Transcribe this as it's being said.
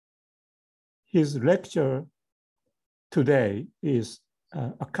his lecture today is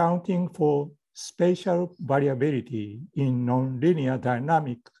accounting for spatial variability in nonlinear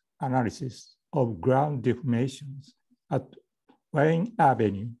dynamic analysis of ground deformations at Wynne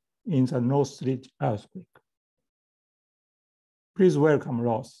Avenue in the Northridge Earthquake. Please welcome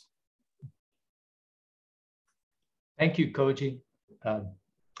Ross. Thank you, Koji.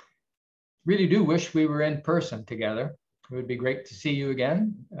 Really do wish we were in person together. It would be great to see you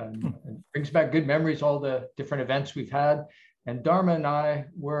again. It brings back good memories, all the different events we've had. And Dharma and I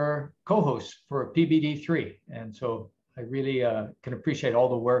were co-hosts for PBD3. And so I really can appreciate all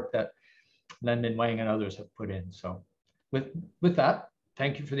the work that Len Min Wang and others have put in. So with that,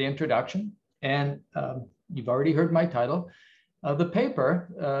 thank you for the introduction. And you've already heard my title. The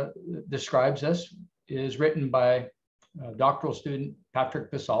paper describes this, is written by doctoral student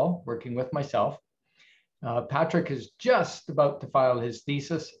Patrick Bissall, working with myself. Patrick is just about to file his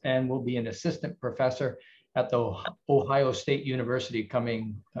thesis and will be an assistant professor at the Ohio State University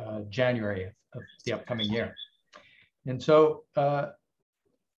coming January of the upcoming year. And so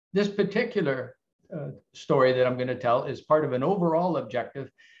this particular story that I'm going to tell is part of an overall objective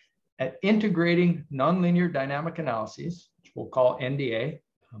at integrating nonlinear dynamic analyses, which we'll call NDA,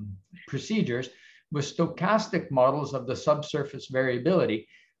 procedures with stochastic models of the subsurface variability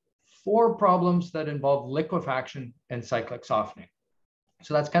for problems that involve liquefaction and cyclic softening.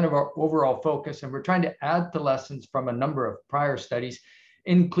 So that's kind of our overall focus. And we're trying to add to lessons from a number of prior studies,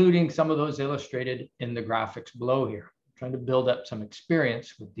 including some of those illustrated in the graphics below here, trying to build up some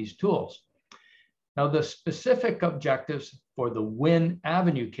experience with these tools. Now, the specific objectives for the Wynne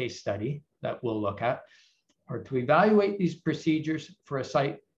Avenue case study that we'll look at are to evaluate these procedures for a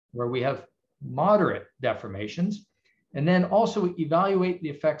site where we have moderate deformations, and then also evaluate the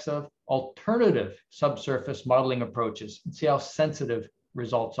effects of alternative subsurface modeling approaches and see how sensitive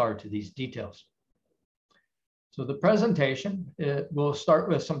results are to these details. So the presentation will start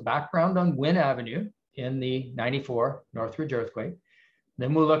with some background on Wynne Avenue in the '94 Northridge earthquake.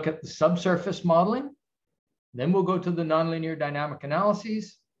 Then we'll look at the subsurface modeling. Then we'll go to the nonlinear dynamic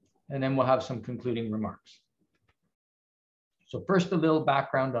analyses, and then we'll have some concluding remarks. So first, a little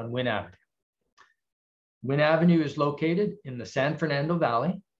background on Wynne Avenue. Wynne Avenue is located in the San Fernando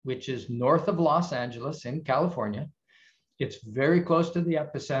Valley, which is north of Los Angeles in California. It's very close to the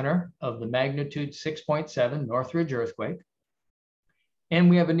epicenter of the magnitude 6.7 Northridge earthquake. And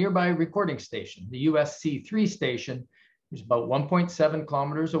we have a nearby recording station, the USC3 station, which is about 1.7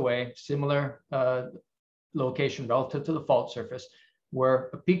 kilometers away, similar location relative to the fault surface,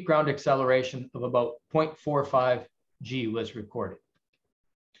 where a peak ground acceleration of about 0.45 G was recorded.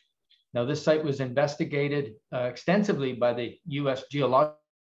 Now, this site was investigated extensively by the U.S. Geological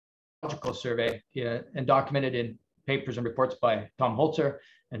Survey and documented in papers and reports by Tom Holzer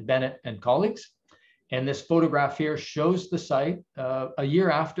and Bennett and colleagues. And this photograph here shows the site a year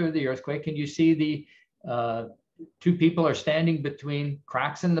after the earthquake. And you see the two people are standing between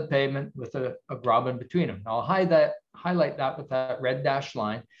cracks in the pavement with a graben between them. I'll highlight that with that red dashed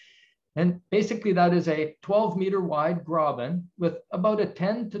line. And basically that is a 12-meter wide graben with about a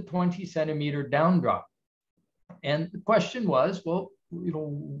 10 to 20 centimeter down drop. And the question was, well,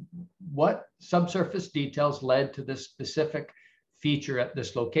 what subsurface details led to this specific feature at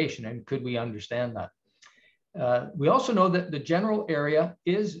this location, and could we understand that? We also know that the general area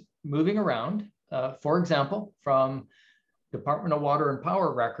is moving around. For example, from Department of Water and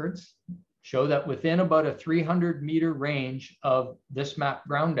Power records show that within about a 300-meter range of this map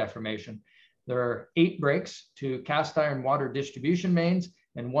ground deformation, there are 8 breaks to cast iron water distribution mains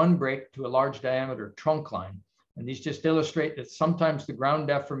and 1 break to a large diameter trunk line. And these just illustrate that sometimes the ground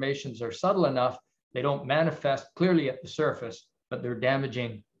deformations are subtle enough, they don't manifest clearly at the surface, but they're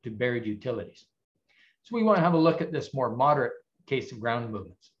damaging to buried utilities. So we want to have a look at this more moderate case of ground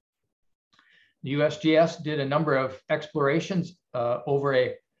movements. The USGS did a number of explorations over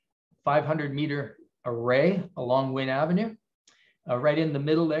a 500-meter array along Wynne Avenue. Right in the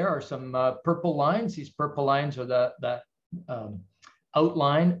middle there are some purple lines. These purple lines are the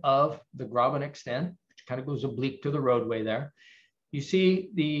outline of the graben extent, which kind of goes oblique to the roadway there. You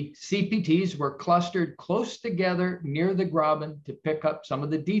see the CPTs were clustered close together near the graben to pick up some of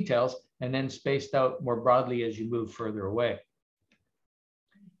the details and then spaced out more broadly as you move further away.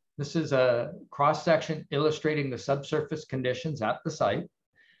 This is a cross-section illustrating the subsurface conditions at the site.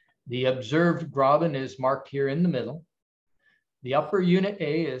 The observed graben is marked here in the middle. The upper unit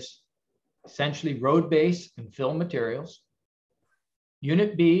A is essentially road base and fill materials.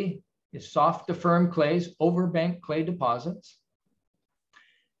 Unit B is soft to firm clays, overbank clay deposits.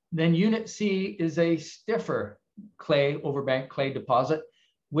 Then unit C is a stiffer clay, overbank clay deposit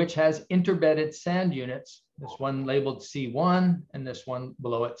which has interbedded sand units, this one labeled C1 and this one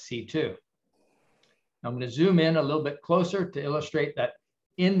below it C2. I'm going to zoom in a little bit closer to illustrate that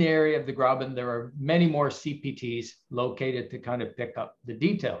in the area of the graben, there are many more CPTs located to kind of pick up the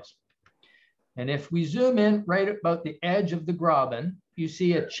details. And if we zoom in right about the edge of the graben, you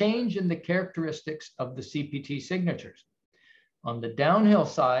see a change in the characteristics of the CPT signatures. On the downhill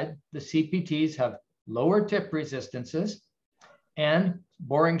side, the CPTs have lower tip resistances, and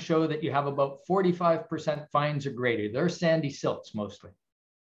borings show that you have about 45% fines or greater. They're sandy silts mostly.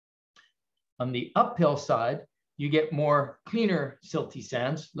 On the uphill side, you get more cleaner silty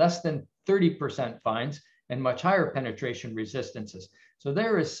sands, less than 30% fines, and much higher penetration resistances. So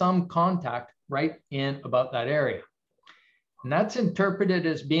there is some contact right in about that area. And that's interpreted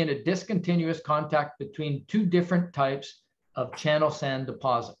as being a discontinuous contact between two different types of channel sand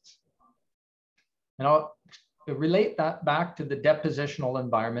deposits. And I'll relate that back to the depositional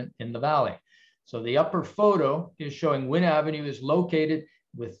environment in the valley. So the upper photo is showing Wynne Avenue is located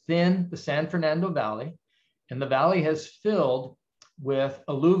within the San Fernando Valley, and the valley has filled with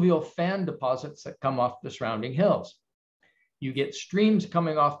alluvial fan deposits that come off the surrounding hills. You get streams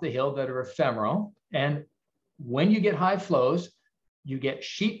coming off the hill that are ephemeral, and when you get high flows, you get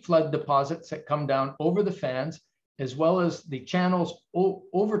sheet flood deposits that come down over the fans, as well as the channels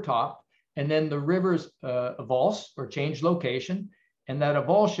over top, and then the rivers avulse or change location, and that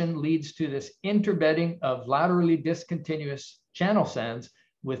avulsion leads to this interbedding of laterally discontinuous channel sands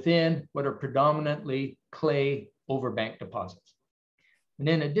within what are predominantly clay overbank deposits. And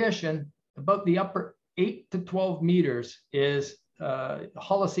in addition, about the upper 8 to 12 meters is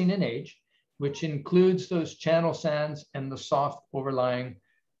Holocene in age, which includes those channel sands and the soft overlying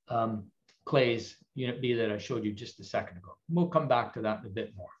clays, unit B, that I showed you just a second ago. We'll come back to that in a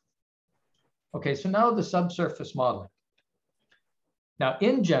bit more. Okay, so now the subsurface modeling. Now,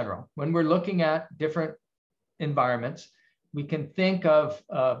 in general, when we're looking at different environments, we can think of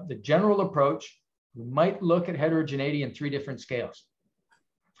the general approach. We might look at heterogeneity in 3 different scales.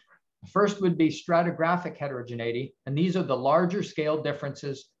 The first would be stratigraphic heterogeneity, and these are the larger scale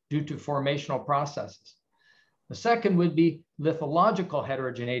differences due to formational processes. The second would be lithological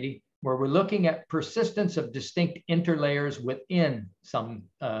heterogeneity, where we're looking at persistence of distinct interlayers within some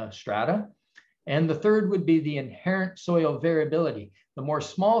strata. And the third would be the inherent soil variability, the more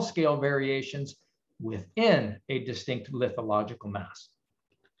small scale variations within a distinct lithological mass.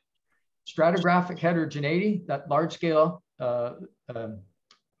 Stratigraphic heterogeneity, that large scale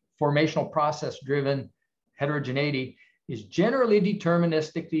formational process driven heterogeneity, is generally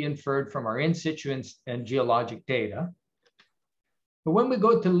deterministically inferred from our in situ and geologic data. But when we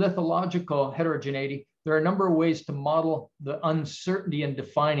go to lithological heterogeneity, there are a number of ways to model the uncertainty in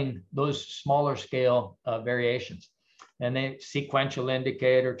defining those smaller scale variations. And they sequential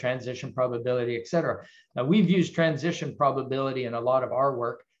indicator, transition probability, et cetera. Now, we've used transition probability in a lot of our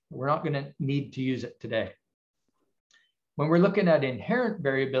work, but we're not going to need to use it today. When we're looking at inherent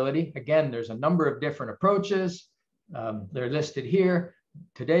variability, again, there's a number of different approaches. They're listed here.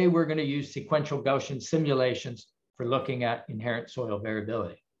 Today, we're going to use sequential Gaussian simulations for looking at inherent soil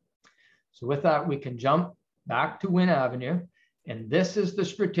variability. So with that, we can jump back to Wynne Avenue, and this is the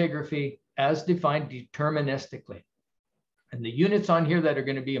stratigraphy as defined deterministically. And the units on here that are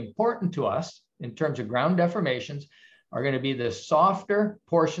going to be important to us in terms of ground deformations are going to be the softer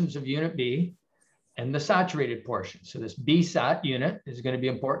portions of unit B and the saturated portion. So this B-sat unit is going to be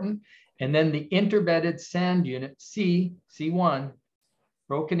important. And then the interbedded sand unit C, C1,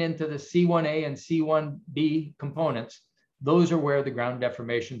 broken into the C1A and C1B components. Those are where the ground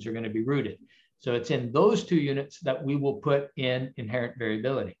deformations are going to be rooted. So it's in those 2 units that we will put in inherent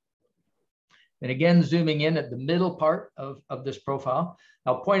variability. And again, zooming in at the middle part of this profile,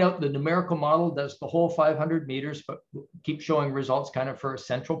 I'll point out the numerical model does the whole 500 meters, but we'll keep showing results kind of for a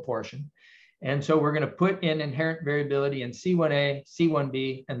central portion. And so we're going to put in inherent variability in C1A,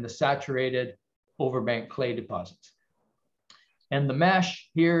 C1B, and the saturated overbank clay deposits. And the mesh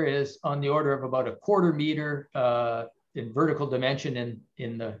here is on the order of about 1/4 meter in vertical dimension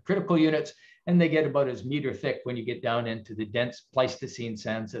in the critical units, and they get about as meter thick when you get down into the dense Pleistocene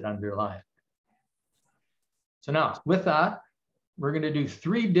sands that underlie it. So now, with that, we're going to do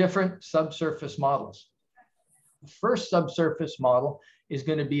 3 different subsurface models. The first subsurface model is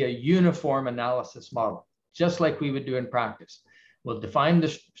going to be a uniform analysis model, just like we would do in practice. We'll define the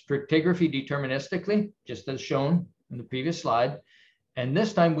stratigraphy deterministically, just as shown in the previous slide. And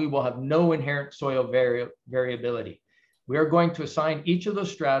this time we will have no inherent soil variability. We are going to assign each of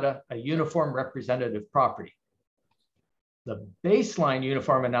those strata a uniform representative property. The baseline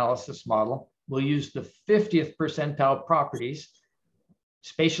uniform analysis model will use the 50th percentile properties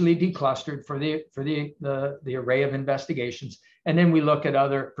spatially declustered for the array of investigations. And then we look at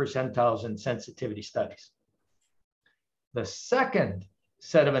other percentiles and sensitivity studies. The second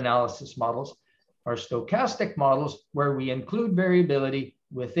set of analysis models are stochastic models, where we include variability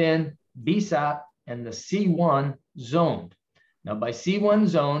within BSAT and the C1 zoned. Now, by C1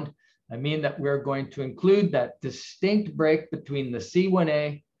 zoned, I mean that we're going to include that distinct break between the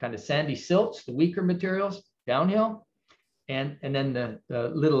C1A kind of sandy silts, the weaker materials downhill, and then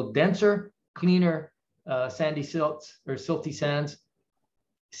the little denser, cleaner sandy silts or silty sands,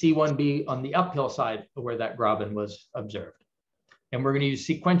 C1B on the uphill side of where that graben was observed. And we're going to use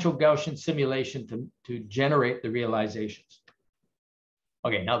sequential Gaussian simulation to generate the realizations.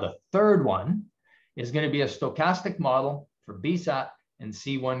 Okay, now the third one is going to be a stochastic model for BSAT and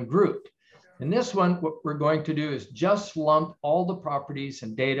C1 grouped. In this one, what we're going to do is just lump all the properties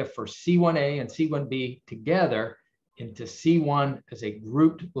and data for C1A and C1B together into C1 as a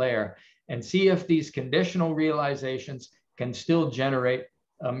grouped layer, and see if these conditional realizations can still generate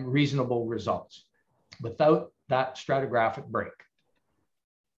reasonable results without that stratigraphic break.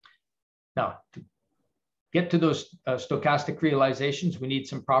 Now, to get to those stochastic realizations, we need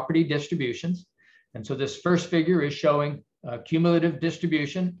some property distributions. And so this first figure is showing a cumulative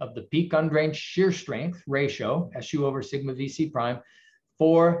distribution of the peak undrained shear strength ratio, SU over sigma VC prime,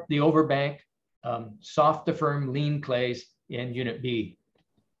 for the overbank soft to firm lean clays in Unit B.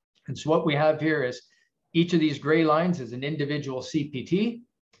 And so what we have here is each of these gray lines is an individual CPT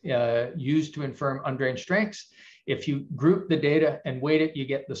used to infer undrained strengths. If you group the data and weight it, you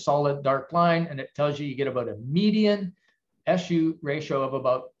get the solid dark line, and it tells you get about a median SU ratio of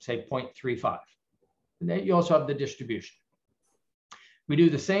about, say, 0.35. And then you also have the distribution. We do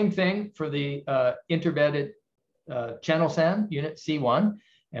the same thing for the interbedded channel sand, Unit C1,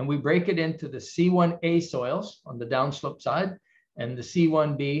 and we break it into the C1A soils on the downslope side and the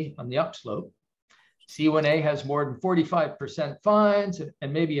C1B on the upslope. C1A has more than 45% fines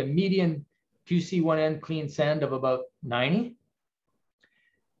and maybe a median QC1N clean sand of about 90.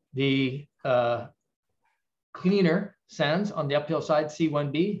 The cleaner sands on the uphill side,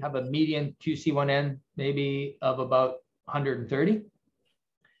 C1B, have a median QC1N maybe of about 130.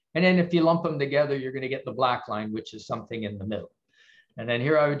 And then if you lump them together, you're going to get the black line, which is something in the middle. And then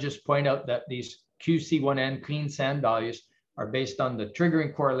here I would just point out that these QC1N clean sand values are based on the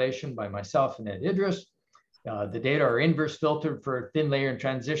triggering correlation by myself and Ed Idris. The data are inverse filtered for thin layer and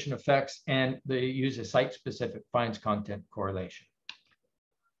transition effects, and they use a site-specific fines content correlation.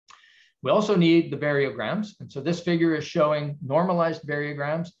 We also need the variograms. And so this figure is showing normalized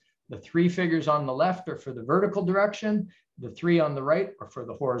variograms. The three figures on the left are for the vertical direction. The three on the right are for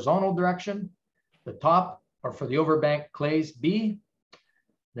the horizontal direction. The top are for the overbank clays B,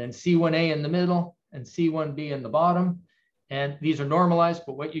 then C1A in the middle and C1B in the bottom. And these are normalized,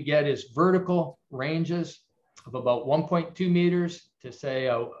 but what you get is vertical ranges of about 1.2 meters to say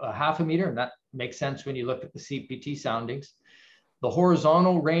a half a meter. And that makes sense when you look at the CPT soundings. The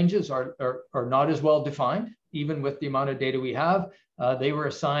horizontal ranges are not as well defined, even with the amount of data we have. They were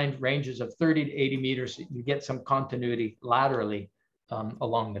assigned ranges of 30 to 80 meters. So you get some continuity laterally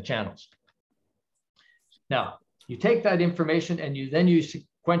along the channels. Now, you take that information and you then use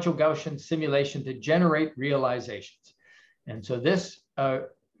sequential Gaussian simulation to generate realizations. And so this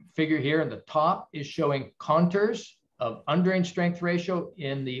figure here in the top is showing contours of undrained strength ratio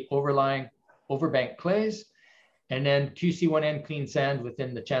in the overlying overbank clays, and then QC1N clean sand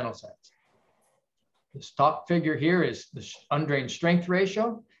within the channel sands. This top figure here is the undrained strength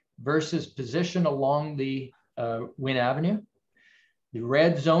ratio versus position along the Wynne Avenue. The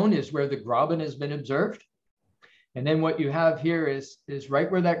red zone is where the graben has been observed. And then what you have here is right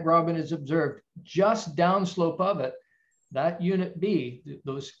where that graben is observed, just downslope of it, that Unit B,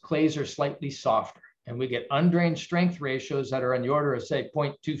 those clays are slightly softer. And we get undrained strength ratios that are on the order of, say,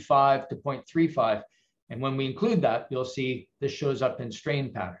 0.25 to 0.35. And when we include that, you'll see this shows up in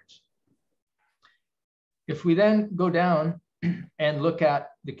strain patterns. If we then go down and look at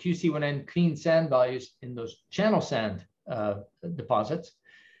the QC1N clean sand values in those channel sand deposits,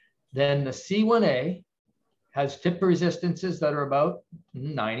 then the C1A has tip resistances that are about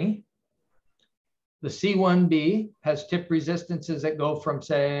 90. The C1B has tip resistances that go from,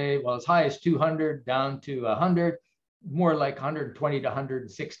 say, well, as high as 200 down to 100, more like 120 to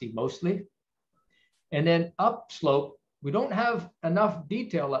 160 mostly. And then upslope, we don't have enough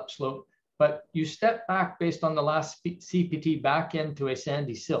detail upslope, but you step back based on the last CPT back into a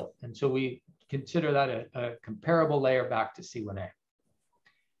sandy silt. And so we consider that a comparable layer back to C1A.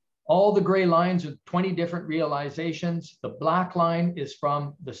 All the gray lines are 20 different realizations. The black line is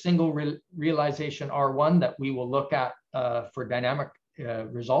from the single realization R1 that we will look at for dynamic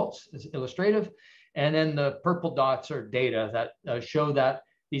results as illustrative. And then the purple dots are data that show that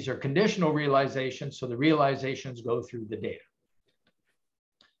these are conditional realizations. So the realizations go through the data.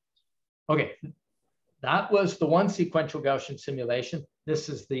 Okay, that was the one sequential Gaussian simulation. This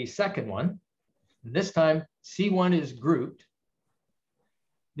is the second one. This time, C1 is grouped.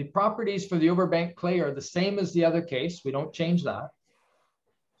 The properties for the overbanked clay are the same as the other case. We don't change that.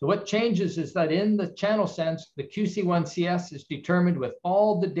 So what changes is that in the channel sense, the QC1CS is determined with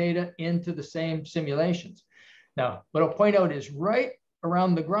all the data into the same simulations. Now, what I'll point out is right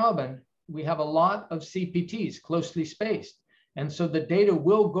around the graben, we have a lot of CPTs closely spaced. And so the data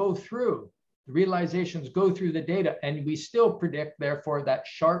will go through, the realizations go through the data, and we still predict, therefore, that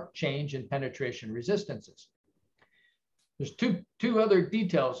sharp change in penetration resistances. There's two other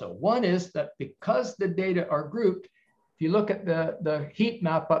details, though. One is that because the data are grouped, if you look at the heat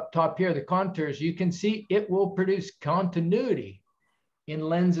map up top here, the contours, you can see it will produce continuity in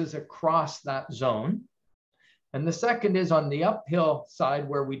lenses across that zone. And the second is on the uphill side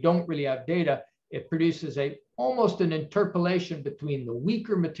where we don't really have data, it produces almost an interpolation between the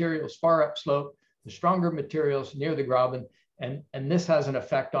weaker materials far upslope, the stronger materials near the graben, and this has an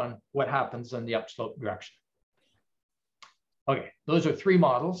effect on what happens in the upslope direction. Okay, those are three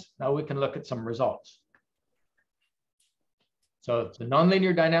models. Now we can look at some results. So the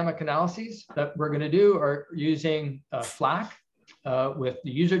nonlinear dynamic analyses that we're going to do are using FLAC with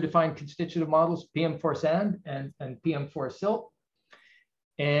the user-defined constitutive models, PM4 sand and PM4 silt.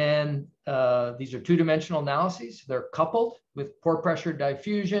 And these are two-dimensional analyses. They're coupled with pore pressure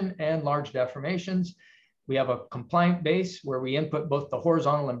diffusion and large deformations. We have a compliant base where we input both the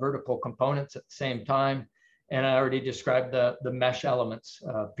horizontal and vertical components at the same time. And I already described the mesh elements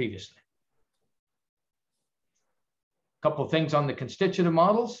previously. A couple of things on the constitutive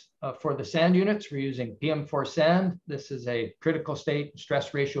models. For the sand units, we're using PM4 sand. This is a critical state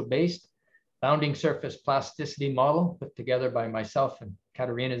stress ratio based bounding surface plasticity model put together by myself and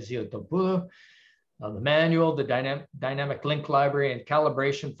Katerina Ziotopoulou. The manual, the dynamic link library, and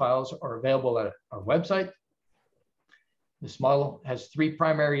calibration files are available at our website. This model has three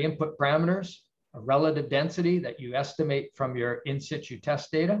primary input parameters: a relative density that you estimate from your in situ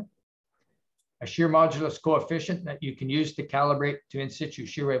test data, a shear modulus coefficient that you can use to calibrate to in situ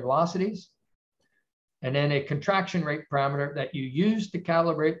shear wave velocities, and then a contraction rate parameter that you use to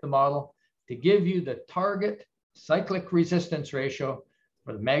calibrate the model to give you the target cyclic resistance ratio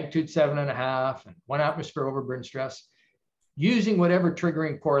for the magnitude 7.5 and 1 atmosphere overburden stress, using whatever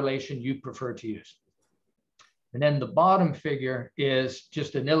triggering correlation you prefer to use. And then the bottom figure is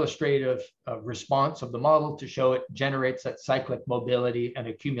just an illustrative response of the model to show it generates that cyclic mobility and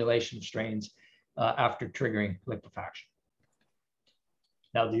accumulation strains after triggering liquefaction.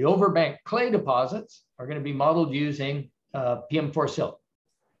 Now, the overbanked clay deposits are going to be modeled using PM4 silt.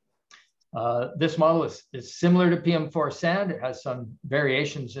 This model is similar to PM4 sand. It has some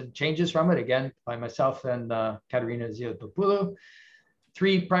variations and changes from it, again, by myself and Katerina Ziotopoulou.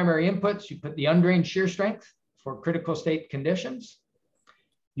 Three primary inputs. You put the undrained shear strength for critical state conditions.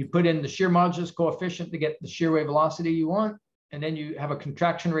 You put in the shear modulus coefficient to get the shear wave velocity you want. And then you have a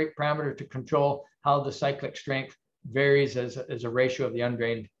contraction rate parameter to control how the cyclic strength varies as a ratio of the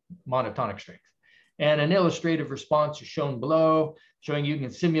undrained monotonic strength. And an illustrative response is shown below, showing you can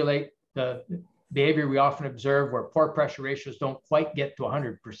simulate the behavior we often observe where pore pressure ratios don't quite get to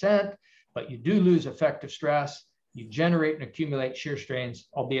 100%, but you do lose effective stress. You generate and accumulate shear strains,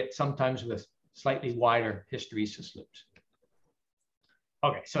 albeit sometimes with slightly wider hysteresis loops.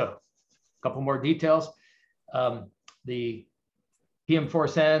 Okay, so a couple more details. The PM4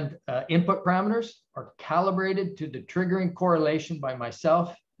 sand input parameters are calibrated to the triggering correlation by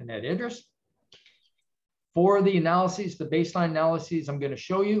myself and Ed Idris. For the analyses, the baseline analyses I'm going to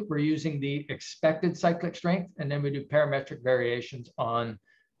show you, we're using the expected cyclic strength, and then we do parametric variations on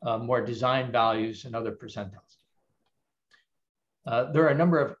more design values and other percentiles. There are a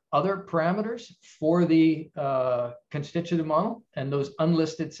number of other parameters for the constitutive model, and those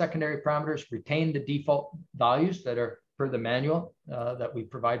unlisted secondary parameters retain the default values that are per the manual that we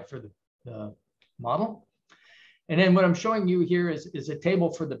provide for the model. And then what I'm showing you here is a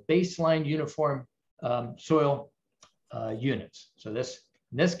table for the baseline uniform soil units. So in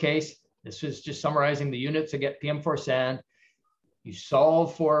this case, this is just summarizing the units that get PM4 sand. You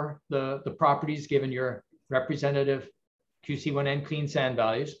solve for the properties given your representative QC1N clean sand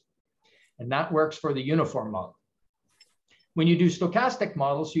values, and that works for the uniform model. When you do stochastic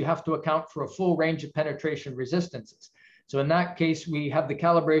models, you have to account for a full range of penetration resistances. So in that case, we have the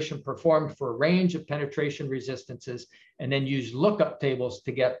calibration performed for a range of penetration resistances and then use lookup tables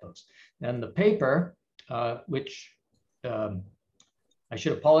to get those. And the paper, which I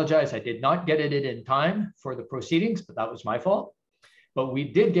should apologize. I did not get it in time for the proceedings, but that was my fault. But we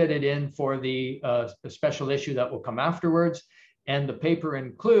did get it in for the special issue that will come afterwards. And the paper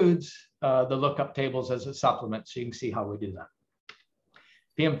includes the lookup tables as a supplement, so you can see how we do that.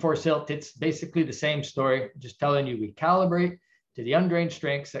 PM4 silt, it's basically the same story, just telling you we calibrate to the undrained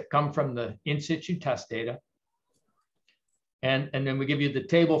strengths that come from the in situ test data. And then we give you the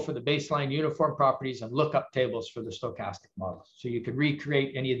table for the baseline uniform properties and lookup tables for the stochastic models. So you can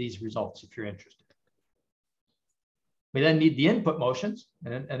recreate any of these results if you're interested. We then need the input motions.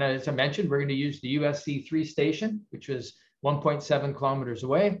 And as I mentioned, we're going to use the USC3 station, which is 1.7 kilometers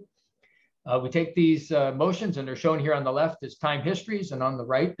away. We take these motions, and they're shown here on the left as time histories, and on the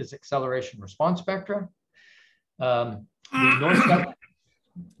right is acceleration response spectra. The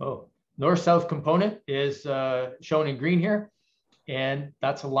north-south component is shown in green here, and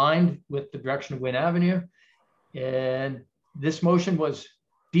that's aligned with the direction of Wynne Avenue. And this motion was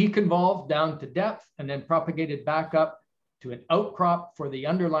deconvolved down to depth and then propagated back up to an outcrop for the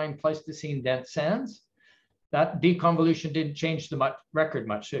underlying Pleistocene dense sands. That deconvolution didn't change the record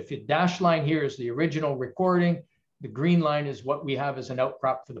much. So if your dashed line here is the original recording, the green line is what we have as an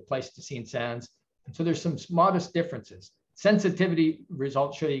outcrop for the Pleistocene sands. And so there's some modest differences. Sensitivity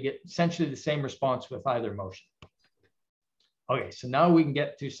results show you get essentially the same response with either motion. Okay, so now we can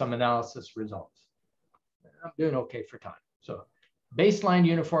get to some analysis results. I'm doing okay for time. So baseline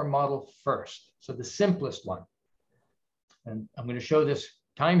uniform model first. So the simplest one. And I'm going to show this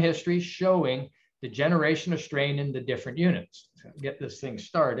time history showing the generation of strain in the different units. So get this thing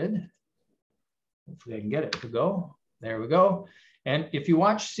started. Hopefully I can get it to go. There we go. And if you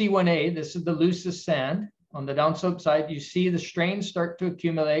watch C1A, this is the loosest sand. On the downslope side, you see the strains start to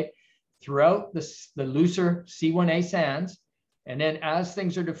accumulate throughout the looser C1A sands. And then as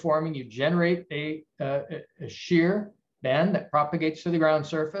things are deforming, you generate a shear band that propagates to the ground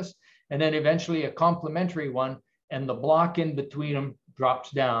surface, and then eventually a complementary one, and the block in between them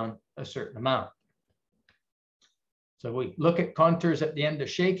drops down a certain amount. So we look at contours at the end of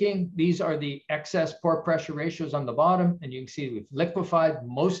shaking. These are the excess pore pressure ratios on the bottom, and you can see we've liquefied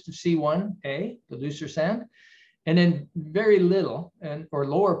most of C1A, the looser sand, and then very little or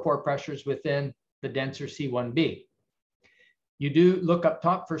lower pore pressures within the denser C1B. You do look up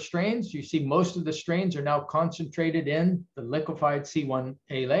top for strains. You see most of the strains are now concentrated in the liquefied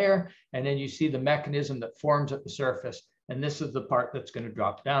C1A layer, and then you see the mechanism that forms at the surface, and this is the part that's going to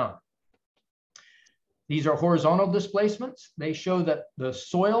drop down. These are horizontal displacements. They show that the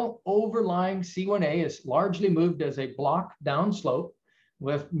soil overlying C1A is largely moved as a block downslope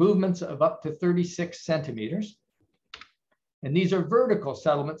with movements of up to 36 centimeters. And these are vertical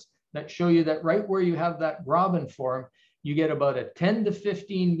settlements that show you that right where you have that graben form, you get about a 10 to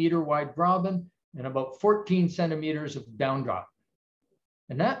 15 meter wide graben and about 14 centimeters of downdrop.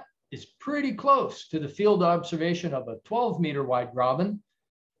 And that is pretty close to the field observation of a 12 meter wide graben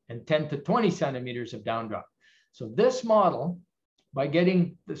and 10 to 20 centimeters of downdrop. So this model, by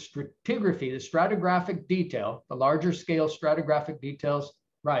getting the stratigraphy, the stratigraphic detail, the larger scale stratigraphic details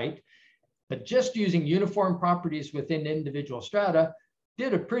right, but just using uniform properties within individual strata,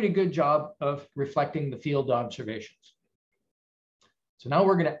 did a pretty good job of reflecting the field observations. So now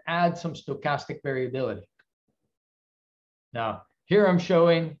we're going to add some stochastic variability. Now, here I'm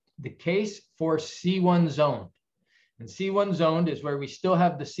showing the case for C1 zoned. And C1 zoned is where we still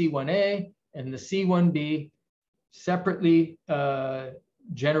have the C1A and the C1B separately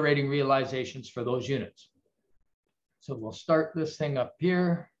generating realizations for those units. So we'll start this thing up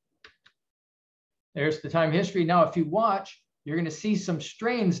here. There's the time history. Now, if you watch, you're going to see some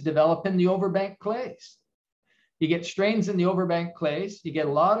strains develop in the overbank clays. You get strains in the overbank clays. You get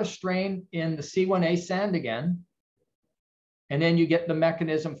a lot of strain in the C1A sand again. And then you get the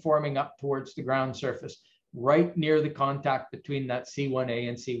mechanism forming up towards the ground surface, right near the contact between that C1A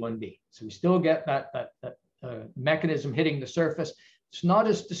and C1B. So we still get that mechanism hitting the surface. It's not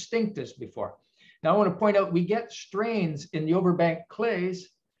as distinct as before. Now I want to point out we get strains in the overbank clays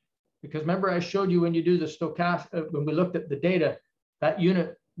because remember I showed you when you do the stochastic, when we looked at the data, that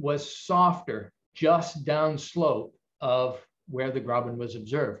unit was softer just downslope of where the graben was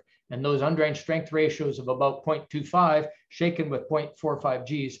observed. And those undrained strength ratios of about 0.25 shaken with 0.45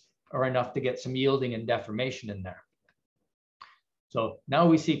 Gs are enough to get some yielding and deformation in there. So now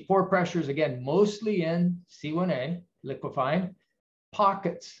we see pore pressures again, mostly in C1A liquefying,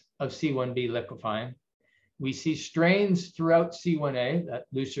 pockets of C1B liquefying. We see strains throughout C1A, that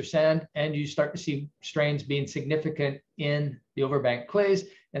looser sand, and you start to see strains being significant in the overbank clays,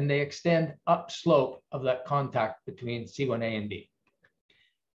 and they extend upslope of that contact between C1A and B.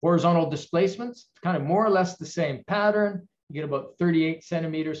 Horizontal displacements, kind of more or less the same pattern. You get about 38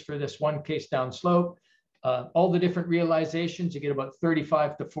 centimeters for this one case downslope. All the different realizations, you get about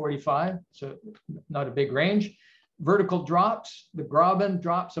 35 to 45, so not a big range. Vertical drops, the graben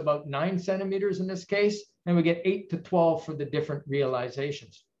drops about 9 centimeters in this case, and we get 8 to 12 for the different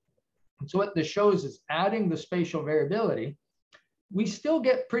realizations. And so what this shows is adding the spatial variability, we still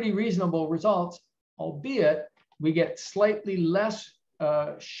get pretty reasonable results, albeit we get slightly less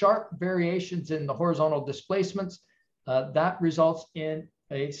sharp variations in the horizontal displacements. That results in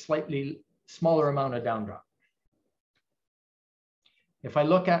a slightly smaller amount of downdrop. If I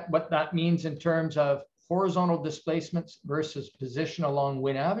look at what that means in terms of horizontal displacements versus position along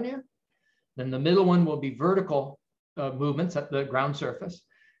Wynne Avenue, then the middle one will be vertical movements at the ground surface.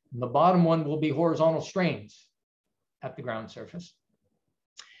 And the bottom one will be horizontal strains at the ground surface.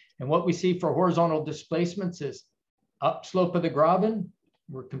 And what we see for horizontal displacements is upslope of the graben.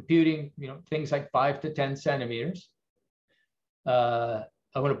 We're computing, things like 5 to 10 centimeters.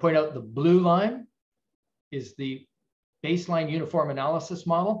 I want to point out the blue line is the baseline uniform analysis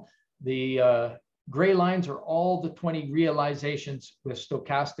model. The gray lines are all the 20 realizations with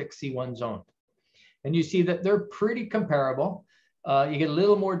stochastic C1 zone. And you see that they're pretty comparable. You get a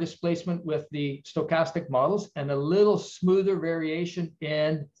little more displacement with the stochastic models and a little smoother variation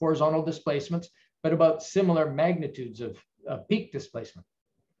in horizontal displacements, but about similar magnitudes of peak displacement.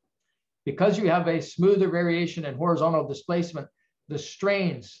 Because you have a smoother variation in horizontal displacement, the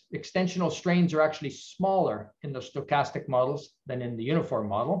strains, extensional strains, are actually smaller in the stochastic models than in the uniform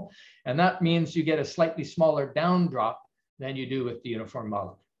model. And that means you get a slightly smaller downdrop than you do with the uniform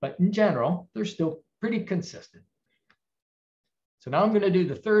model. But in general, they're still pretty consistent. So now I'm going to do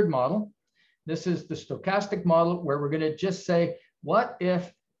the third model. This is the stochastic model, where we're going to just say, what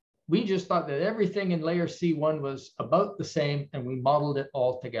if we just thought that everything in layer C1 was about the same and we modeled it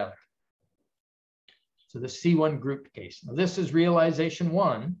all together? So the C1 grouped case. Now this is realization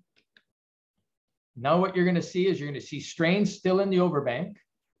 1. Now what you're going to see is you're going to see strains still in the overbank.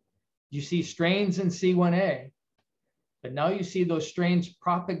 You see strains in C1A, but now you see those strains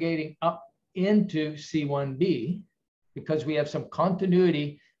propagating up into C1B because we have some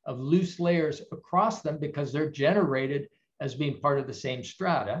continuity of loose layers across them because they're generated as being part of the same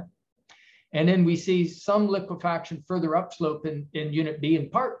strata. And then we see some liquefaction further upslope in unit B, in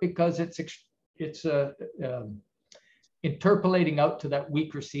part because it's interpolating out to that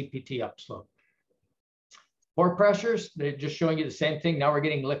weaker CPT upslope. Pore pressures, they're just showing you the same thing. Now we're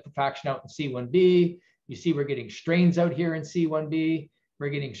getting liquefaction out in C1B. You see we're getting strains out here in C1B. We're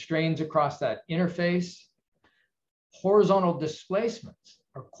getting strains across that interface. Horizontal displacements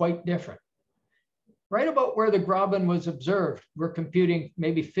are quite different. Right about where the graben was observed, we're computing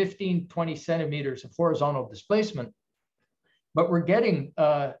maybe 15, 20 centimeters of horizontal displacement, but we're getting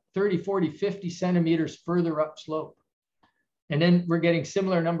 30, 40, 50 centimeters further upslope. And then we're getting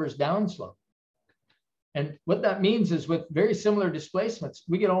similar numbers downslope. And what that means is with very similar displacements,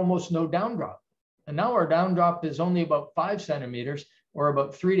 we get almost no downdrop. And now our downdrop is only about 5 centimeters, or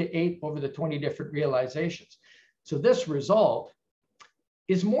about 3 to 8 over the 20 different realizations. So this result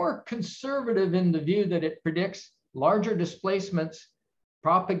is more conservative in the view that it predicts larger displacements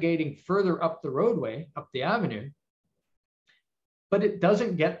propagating further up the roadway, up the avenue, but it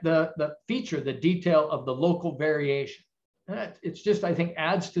doesn't get the feature, the detail of the local variation. And it's just, I think,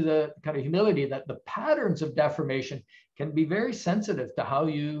 adds to the kind of humility that the patterns of deformation can be very sensitive to how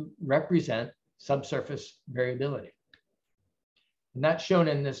you represent subsurface variability. And that's shown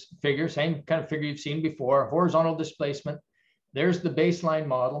in this figure, same kind of figure you've seen before, horizontal displacement. There's the baseline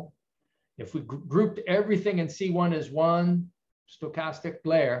model. If we grouped everything in C1 as one stochastic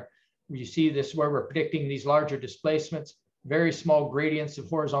layer, you see this where we're predicting these larger displacements, very small gradients of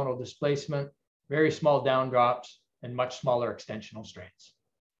horizontal displacement, very small downdrops, and much smaller extensional strains.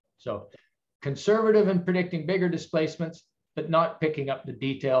 So conservative in predicting bigger displacements, but not picking up the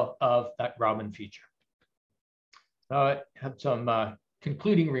detail of that graben feature. I have some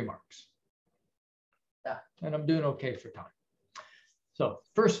concluding remarks. Yeah, and I'm doing okay for time. So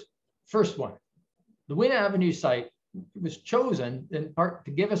first one, the Wynne Avenue site was chosen in part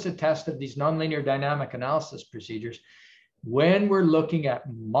to give us a test of these nonlinear dynamic analysis procedures when we're looking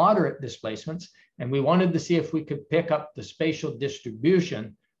at moderate displacements, and we wanted to see if we could pick up the spatial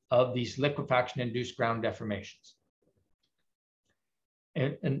distribution of these liquefaction-induced ground deformations.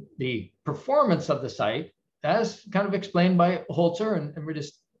 And the performance of the site, as kind of explained by Holzer, and we're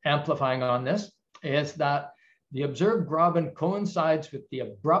just amplifying on this, is that the observed graben coincides with the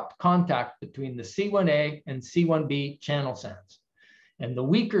abrupt contact between the C1A and C1B channel sands. And the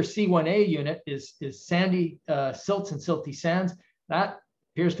weaker C1A unit is sandy silts and silty sands. That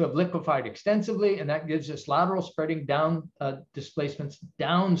appears to have liquefied extensively, and that gives us lateral spreading down displacements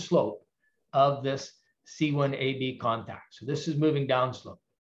downslope of this C1AB contact. So this is moving downslope.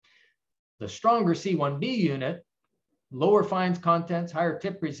 The stronger C1B unit, lower fines contents, higher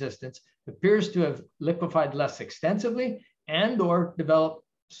tip resistance, appears to have liquefied less extensively and or developed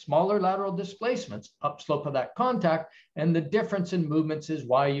smaller lateral displacements upslope of that contact, and the difference in movements is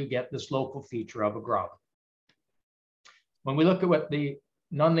why you get this local feature of a grotto. When we look at what the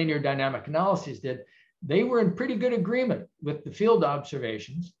nonlinear dynamic analyses did, they were in pretty good agreement with the field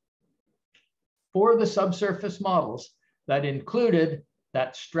observations for the subsurface models that included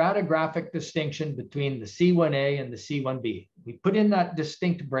that stratigraphic distinction between the C1A and the C1B. We put in that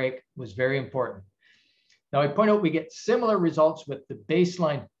distinct break was very important. Now I point out we get similar results with the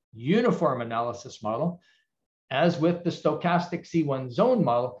baseline uniform analysis model as with the stochastic C1 zone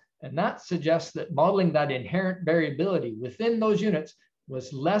model, and that suggests that modeling that inherent variability within those units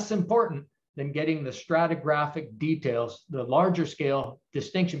was less important than getting the stratigraphic details, the larger scale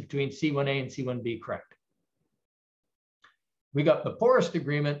distinction between C1A and C1B correct. We got the poorest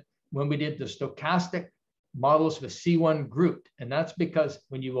agreement when we did the stochastic models with C1 grouped. And that's because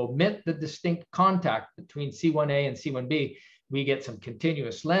when you omit the distinct contact between C1A and C1B, we get some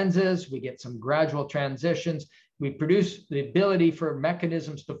continuous lenses, we get some gradual transitions, we produce the ability for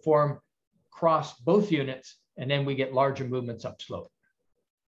mechanisms to form across both units, and then we get larger movements upslope.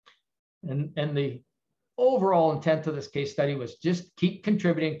 And the overall intent of this case study was just keep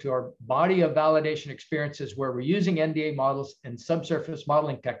contributing to our body of validation experiences where we're using NDA models and subsurface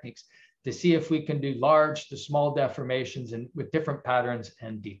modeling techniques to see if we can do large to small deformations and with different patterns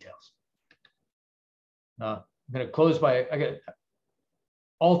and details. I'm going to close by,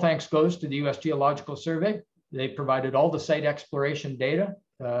 all thanks goes to the US Geological Survey. They provided all the site exploration data,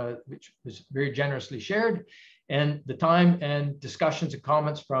 which was very generously shared. And the time and discussions and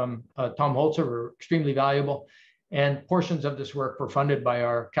comments from Tom Holzer were extremely valuable. And portions of this work were funded by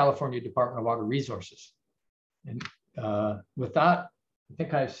our California Department of Water Resources. And with that, I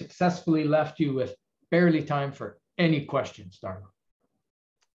think I've successfully left you with barely time for any questions, Dharma.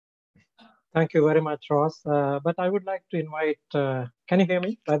 Thank you very much, Ross. But I would like to invite, can you hear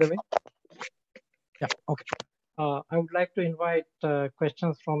me, by the way? Yeah, okay. I would like to invite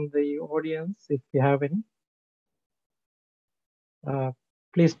questions from the audience, if you have any.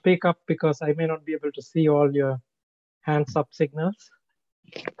 Please speak up because I may not be able to see all your hands up signals.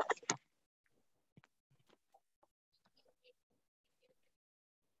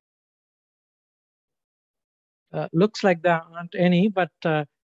 Looks like there aren't any, but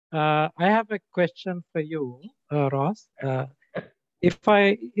I have a question for you, Ross. If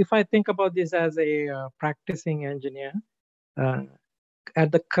I think about this as a practicing engineer,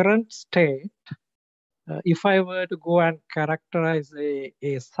 at the current state, if I were to go and characterize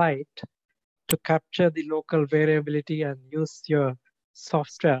a site to capture the local variability and use your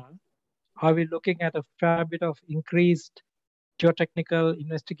software, are we looking at a fair bit of increased geotechnical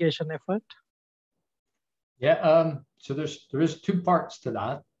investigation effort? Yeah, so there is two parts to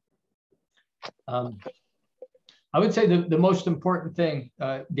that. I would say the most important thing,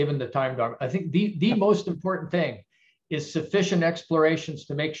 given the time, I think the most important thing is sufficient explorations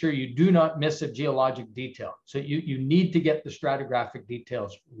to make sure you do not miss a geologic detail. So you need to get the stratigraphic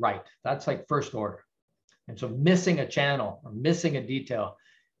details right. That's like first order. And so missing a channel or missing a detail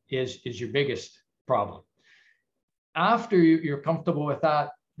is your biggest problem. After you're comfortable with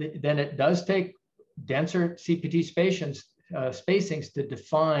that, then it does take denser CPT spacings to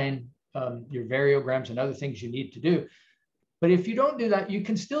define your variograms and other things you need to do. But if you don't do that, you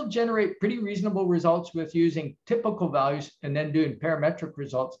can still generate pretty reasonable results with using typical values and then doing parametric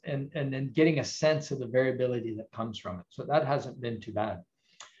results and then getting a sense of the variability that comes from it. So that hasn't been too bad.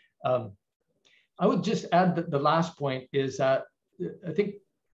 I would just add that the last point is that I think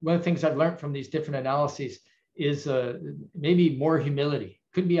one of the things I've learned from these different analyses is maybe more humility.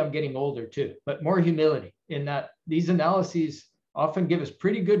 Could be I'm getting older too, but more humility in that these analyses often give us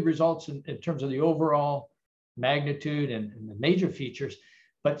pretty good results in terms of the overall magnitude and the major features,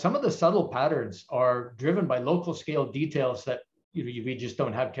 but some of the subtle patterns are driven by local scale details that we just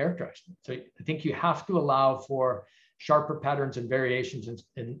don't have characterized. So I think you have to allow for sharper patterns and variations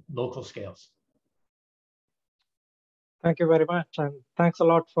in local scales. Thank you very much, and thanks a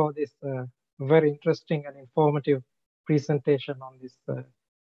lot for this very interesting and informative presentation on this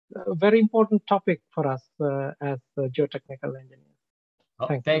very important topic for us as geotechnical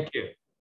engineers. Thank you.